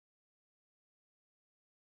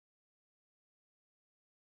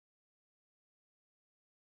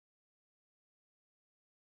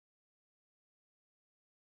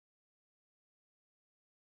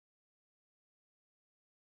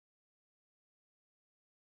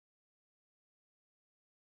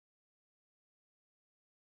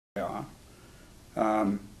are.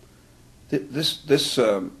 This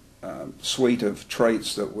suite of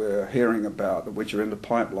traits that we're hearing about, which are in the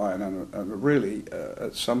pipeline and are really,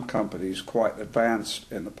 at some companies, quite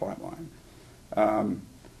advanced in the pipeline, are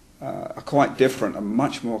quite different and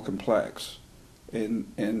much more complex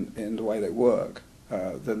in the way they work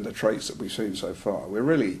than the traits that we've seen so far. We're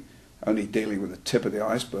really only dealing with the tip of the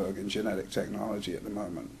iceberg in genetic technology at the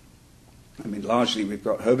moment. I mean, largely we've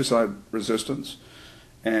got herbicide resistance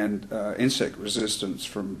and insect resistance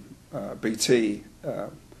from BT,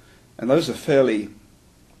 and those are fairly,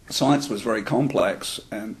 science was very complex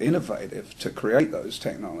and innovative to create those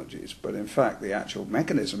technologies, but in fact the actual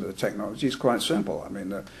mechanism of the technology is quite simple. I mean,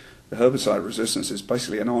 the herbicide resistance is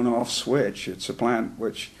basically an on-off switch. It's a plant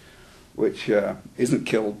which isn't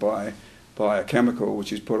killed by a chemical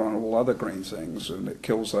which is put on all other green things, and it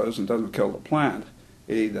kills those and doesn't kill the plant.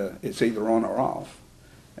 It's either on or off.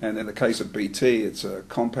 And in the case of BT, it's a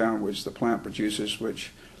compound which the plant produces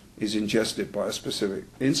which is ingested by a specific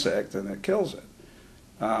insect, and it kills it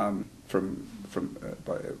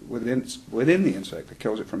within the insect. It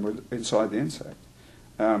kills it from inside the insect.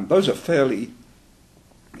 Those are fairly,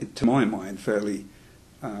 to my mind, fairly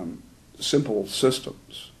simple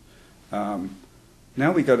systems.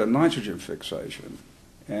 Now we go to nitrogen fixation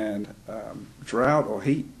and drought or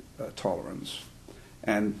heat tolerance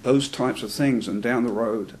and those types of things, and down the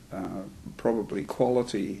road probably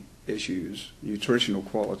quality issues, nutritional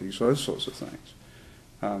qualities, those sorts of things.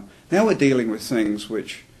 Now we're dealing with things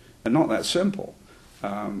which are not that simple.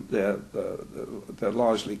 They're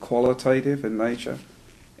largely qualitative in nature,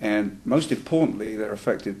 and most importantly they're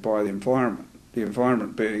affected by the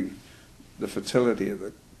environment being the fertility of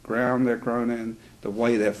the ground they're grown in, the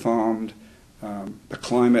way they're farmed, the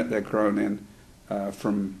climate they're grown in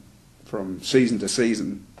from season to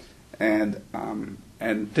season, and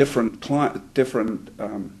different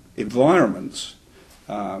environments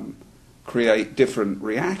create different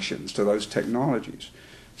reactions to those technologies.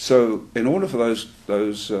 So in order for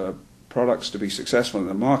those products to be successful in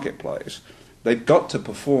the marketplace, they've got to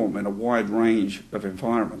perform in a wide range of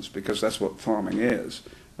environments, because that's what farming is.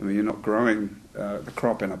 I mean, you're not growing the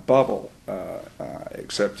crop in a bubble,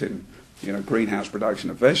 except in greenhouse production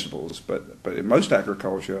of vegetables. But in most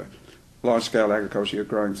agriculture, large-scale agriculture, you're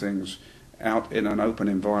growing things out in an open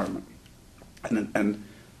environment, and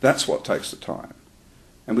that's what takes the time.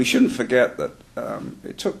 And we shouldn't forget that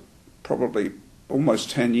it took probably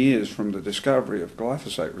almost 10 years from the discovery of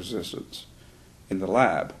glyphosate resistance in the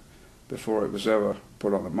lab before it was ever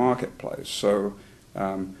put on the marketplace. So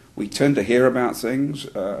we tend to hear about things.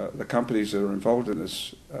 The companies that are involved in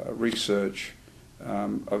this research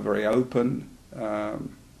are very open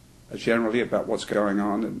generally about what's going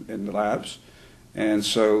on in the labs, and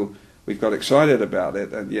so we've got excited about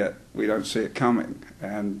it, and yet we don't see it coming.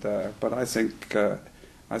 And but I think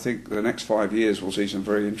the next 5 years we'll see some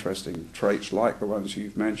very interesting traits like the ones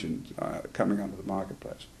you've mentioned coming onto the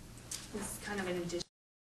marketplace. This is kind of an addition.